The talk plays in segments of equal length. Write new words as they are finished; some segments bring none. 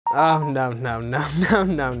Oh, no, no, no, no,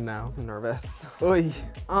 no, no. I'm nervous. Oy.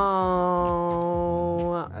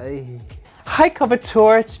 Oh. Ay. Hi,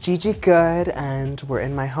 Coveteur, it's Gigi Goode, and we're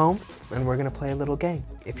in my home, and we're gonna play a little game.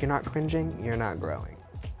 If you're not cringing, you're not growing.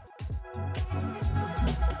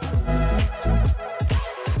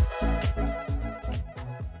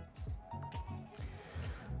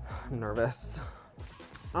 I'm nervous.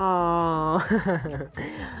 Oh.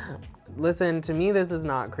 Listen, to me, this is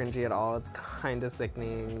not cringy at all. It's kind of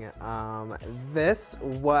sickening. This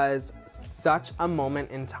was such a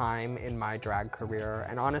moment in time in my drag career,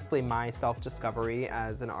 and honestly, my self-discovery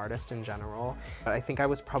as an artist in general. But I think I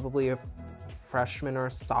was probably a freshman or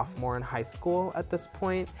sophomore in high school at this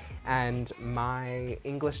point, and my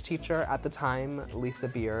English teacher at the time, Lisa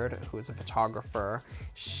Beard, who was a photographer,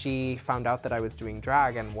 she found out that I was doing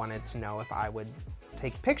drag and wanted to know if I would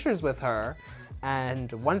take pictures with her.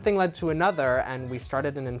 And one thing led to another, and we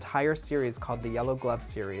started an entire series called the Yellow Glove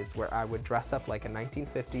series, where I would dress up like a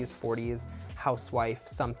 1950s, 40s housewife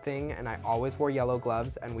something, and I always wore yellow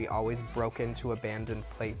gloves, and we always broke into abandoned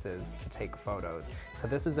places to take photos. So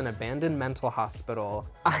this is an abandoned mental hospital.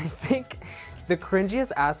 I think the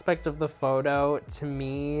cringiest aspect of the photo, to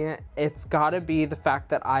me, it's gotta be the fact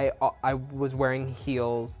that I was wearing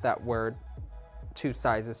heels that were 2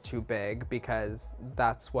 sizes too big, because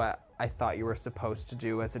that's what I thought you were supposed to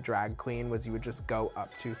do as a drag queen, was you would just go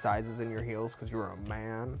up 2 sizes in your heels because you were a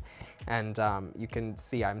man. And you can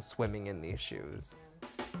see I'm swimming in these shoes.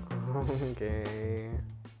 Okay.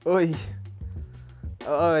 Oy.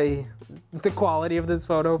 Oy. The quality of this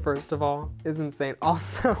photo, first of all, is insane.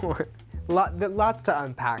 Also, lots to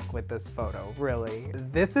unpack with this photo, really.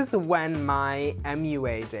 This is when my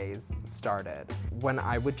MUA days started, when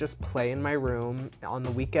I would just play in my room on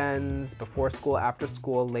the weekends, before school, after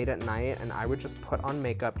school, late at night, and I would just put on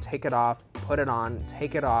makeup, take it off, put it on,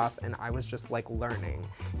 take it off, and I was just like learning.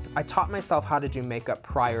 I taught myself how to do makeup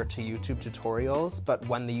prior to YouTube tutorials, but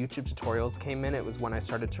when the YouTube tutorials came in, it was when I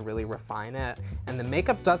started to really refine it, and the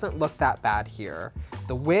makeup doesn't look that bad here.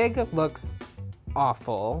 The wig looks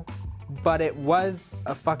awful, but it was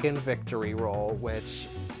a fucking victory roll, which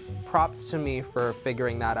props to me for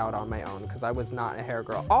figuring that out on my own, because I was not a hair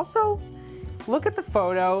girl. Also, look at the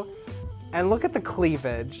photo and look at the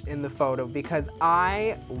cleavage in the photo, because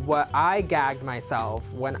I gagged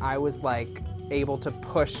myself when I was like able to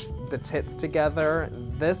push the tits together.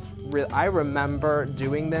 I remember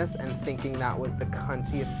doing this and thinking that was the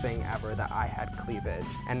cuntiest thing ever, that I had cleavage.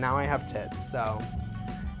 And now I have tits, so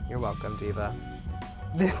you're welcome, diva.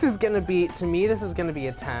 This is gonna be, to me, this is gonna be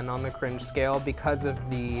a 10 on the cringe scale because of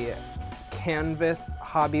the canvas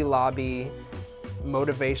Hobby Lobby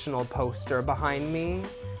motivational poster behind me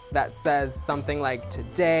that says something like,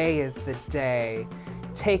 "Today is the day.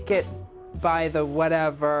 Take it by the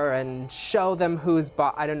whatever and show them who's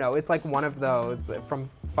I don't know, it's like one of those from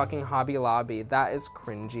fucking Hobby Lobby. That is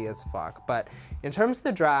cringy as fuck. But in terms of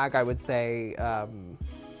the drag, I would say,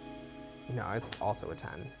 no, it's also a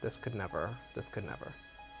 10. This could never.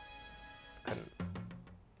 Couldn't.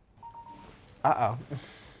 Uh-oh.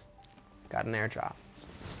 Got an airdrop.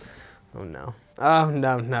 Oh no. Oh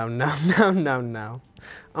no, no, no, no, no, no.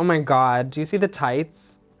 Oh my god, do you see the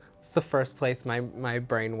tights? It's the first place my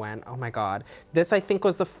brain went. Oh my god. This, I think,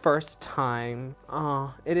 was the first time.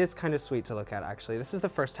 Oh, it is kind of sweet to look at, actually. This is the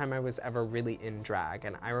first time I was ever really in drag,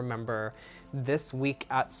 and I remember this week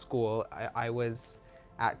at school, I was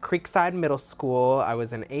at Creekside Middle School. I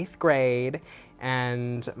was in 8th grade,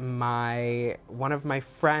 and one of my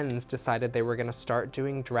friends decided they were gonna start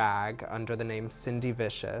doing drag under the name Cindy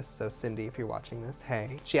Vicious. So Cindy, if you're watching this,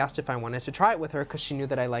 hey. She asked if I wanted to try it with her because she knew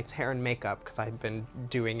that I liked hair and makeup, because I had been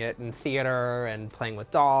doing it in theater and playing with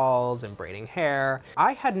dolls and braiding hair.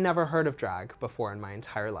 I had never heard of drag before in my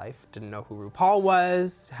entire life. Didn't know who RuPaul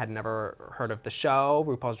was, had never heard of the show.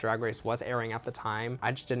 RuPaul's Drag Race was airing at the time.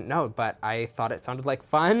 I just didn't know, but I thought it sounded like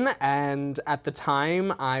fun, and at the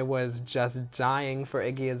time I was just dying for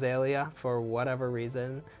Iggy Azalea for whatever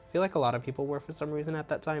reason. I feel like a lot of people were for some reason at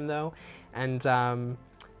that time though. And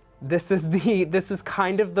this is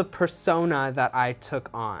kind of the persona that I took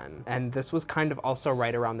on. And this was kind of also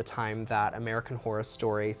right around the time that American Horror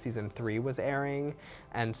Story season 3 was airing.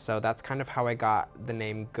 And so that's kind of how I got the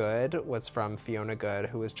name Goode, was from Fiona Goode,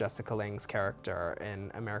 who was Jessica Lange's character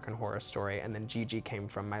in American Horror Story. And then Gigi came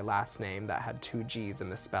from my last name that had 2 G's in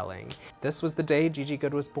the spelling. This was the day Gigi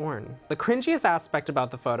Goode was born. The cringiest aspect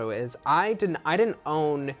about the photo is I didn't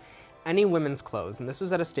own any women's clothes. And this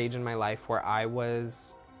was at a stage in my life where I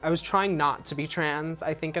was trying not to be trans,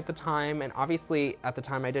 I think, at the time, and obviously at the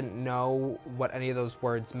time I didn't know what any of those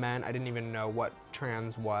words meant. I didn't even know what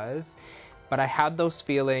trans was. but I had those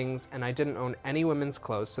feelings and I didn't own any women's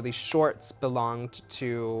clothes. So these shorts belonged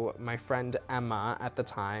to my friend Emma at the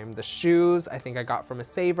time. The shoes, I think I got from a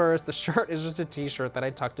Savers. The shirt is just a t-shirt that I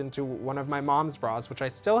tucked into one of my mom's bras, which I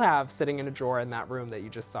still have sitting in a drawer in that room that you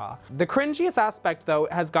just saw. The cringiest aspect though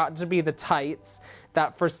has got to be the tights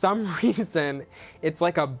that for some reason, it's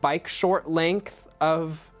like a bike short length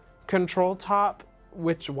of control top,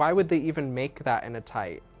 which why would they even make that in a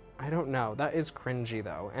tight? I don't know. That is cringy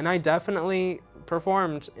though. And I definitely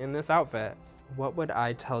performed in this outfit. What would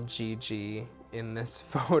I tell Gigi in this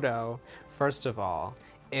photo? First of all,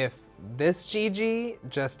 if this Gigi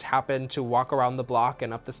just happened to walk around the block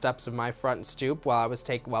and up the steps of my front stoop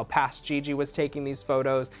while past Gigi was taking these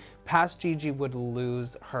photos, past Gigi would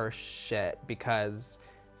lose her shit because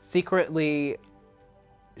secretly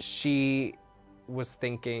she was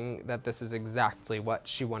thinking that this is exactly what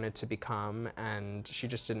she wanted to become and she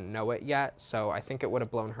just didn't know it yet. So I think it would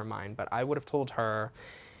have blown her mind, but I would have told her,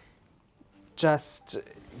 just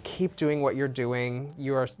keep doing what you're doing.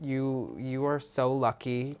 You are so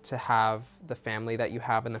lucky to have the family that you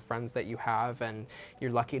have and the friends that you have, and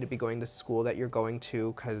you're lucky to be going to school that you're going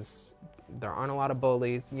to because there aren't a lot of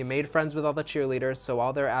bullies. You made friends with all the cheerleaders, so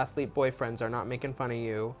all their athlete boyfriends are not making fun of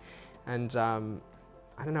you. And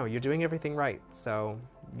I don't know, you're doing everything right. So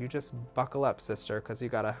you just buckle up, sister, because you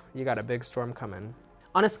got a big storm coming.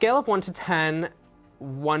 On a scale of 1 to 10,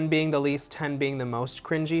 1 being the least, 10 being the most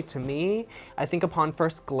cringy to me, I think upon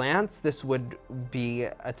first glance, this would be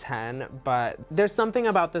a 10, but there's something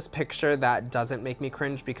about this picture that doesn't make me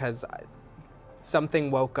cringe because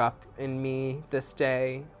something woke up in me this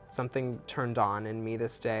day, something turned on in me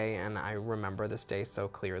this day, and I remember this day so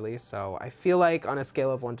clearly. So I feel like on a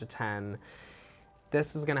scale of 1 to 10,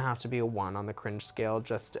 this is gonna have to be a 1 on the cringe scale,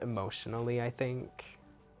 just emotionally, I think.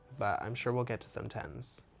 But I'm sure we'll get to some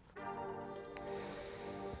 10s.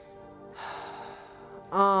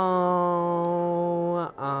 Oh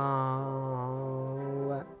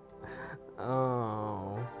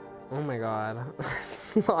my God.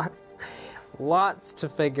 Lots to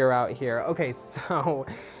figure out here. Okay, so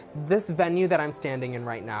this venue that I'm standing in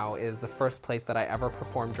right now is the first place that I ever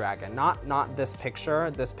performed drag in. Not this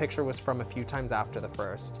picture. This picture was from a few times after the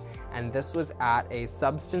first. And this was at a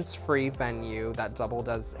substance-free venue that doubled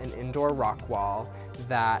as an indoor rock wall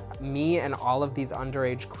that me and all of these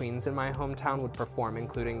underage queens in my hometown would perform,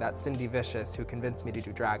 including that Cindy Vicious who convinced me to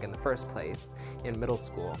do drag in the first place in middle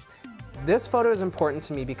school. This photo is important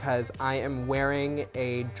to me because I am wearing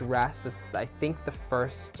a dress. This is, I think, the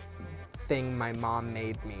first thing my mom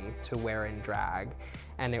made me to wear in drag,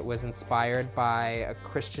 and it was inspired by a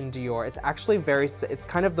Christian Dior. It's actually it's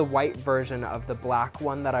kind of the white version of the black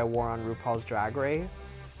one that I wore on RuPaul's Drag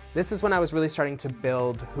Race. This is when I was really starting to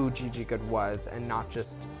build who Gigi Goode was and not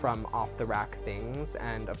just from off-the-rack things.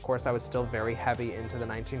 And of course I was still very heavy into the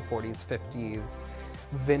 1940s, 50s,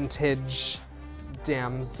 vintage,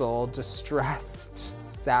 damsel, distressed,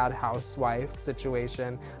 sad housewife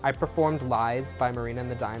situation. I performed Lies by Marina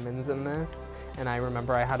and the Diamonds in this, and I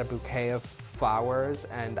remember I had a bouquet of flowers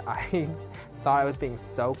and I thought I was being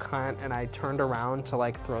so cunt, and I turned around to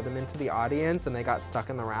like throw them into the audience and they got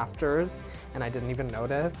stuck in the rafters and I didn't even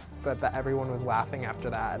notice, but everyone was laughing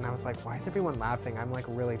after that and I was like, why is everyone laughing? I'm like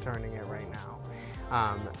really turning it right now.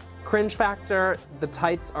 Cringe factor, the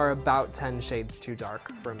tights are about 10 shades too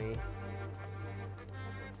dark for me.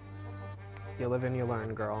 You live and you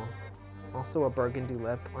learn, girl. Also a burgundy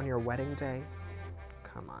lip on your wedding day?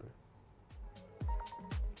 Come on.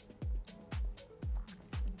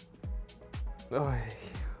 Oy.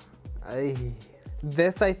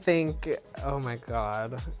 This, I think, oh my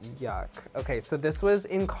God, yuck. Okay, so this was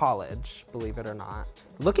in college, believe it or not.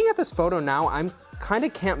 Looking at this photo now, I'm kind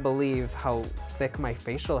of can't believe how thick my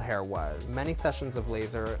facial hair was. Many sessions of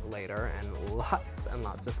laser later and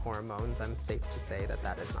lots of hormones. I'm safe to say that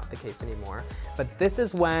that is not the case anymore. But this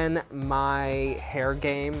is when my hair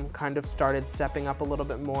game kind of started stepping up a little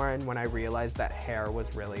bit more, and when I realized that hair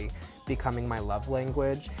was really becoming my love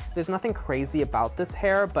language. There's nothing crazy about this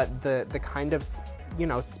hair, but the kind of, you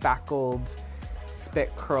know, spackled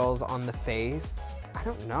spit curls on the face, I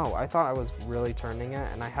don't know. I thought I was really turning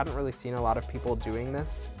it, and I hadn't really seen a lot of people doing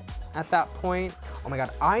this at that point. Oh my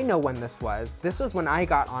God, I know when this was. This was when I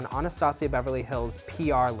got on Anastasia Beverly Hills'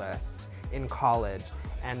 PR list in college,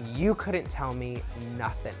 and you couldn't tell me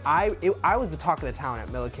nothing. I was the talk of the town at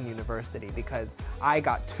Millikan University because I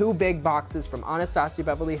got 2 big boxes from Anastasia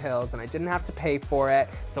Beverly Hills and I didn't have to pay for it.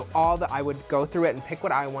 So I would go through it and pick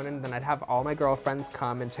what I wanted, and then I'd have all my girlfriends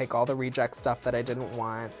come and take all the reject stuff that I didn't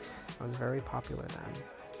want. I was very popular then,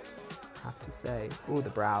 I have to say. Ooh, the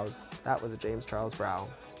brows. That was a James Charles brow.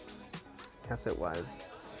 Yes, it was.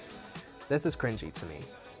 This is cringy to me.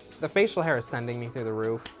 The facial hair is sending me through the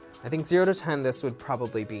roof. I think 0 to 10, this would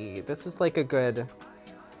probably be, this is like a good,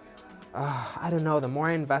 I don't know, the more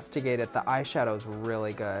I investigate it, the eyeshadow's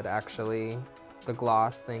really good, actually. The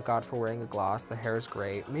gloss, thank God for wearing a gloss. The hair's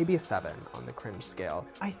great. Maybe a 7 on the cringe scale.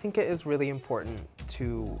 I think it is really important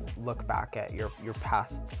to look back at your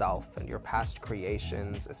past self and your past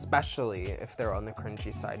creations, especially if they're on the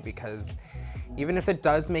cringy side, because even if it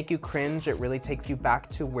does make you cringe, it really takes you back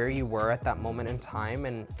to where you were at that moment in time.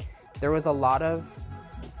 And there was a lot of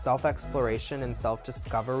self-exploration and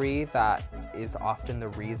self-discovery that is often the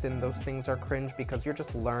reason those things are cringe, because you're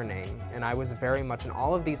just learning. And I was very much, in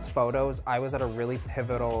all of these photos, I was at a really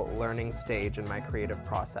pivotal learning stage in my creative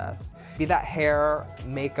process. Be that hair,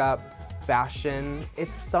 makeup, fashion,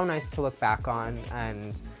 it's so nice to look back on.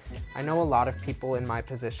 And I know a lot of people in my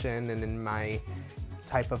position and in my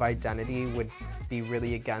type of identity would be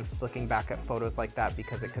really against looking back at photos like that,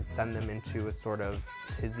 because it could send them into a sort of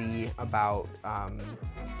tizzy about,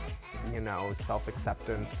 you know,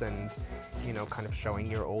 self-acceptance and, you know, kind of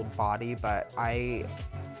showing your old body. But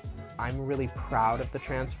I'm really proud of the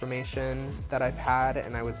transformation that I've had,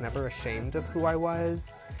 and I was never ashamed of who I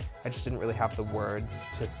was. I just didn't really have the words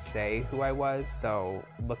to say who I was. So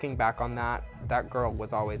looking back on that, that girl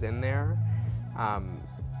was always in there.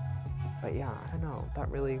 But yeah, I don't know,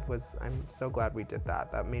 that really was, I'm so glad we did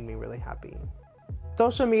that. That made me really happy.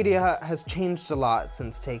 Social media has changed a lot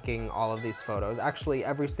since taking all of these photos. Actually,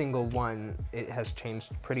 every single one, it has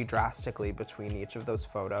changed pretty drastically between each of those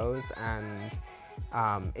photos. And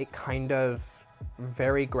it kind of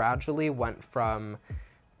very gradually went from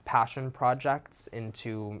passion projects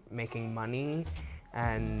into making money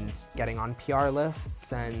and getting on PR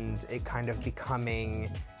lists, and it kind of becoming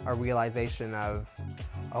a realization of,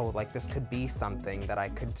 oh, like this could be something that I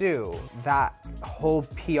could do. That whole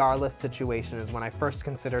PR list situation is when I first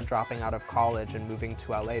considered dropping out of college and moving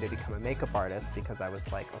to LA to become a makeup artist, because I was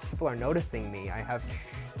like, oh, people are noticing me. I have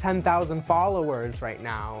 10,000 followers right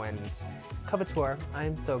now. And Couture,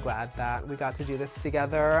 I'm so glad that we got to do this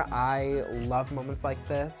together. I love moments like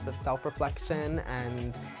this of self-reflection,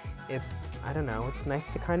 and it's, I don't know, it's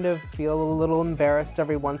nice to kind of feel a little embarrassed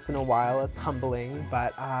every once in a while. It's humbling,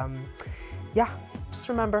 but yeah, just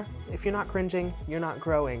remember, if you're not cringing, you're not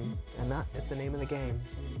growing, and that is the name of the game.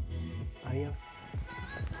 Adios.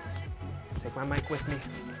 Take my mic with me.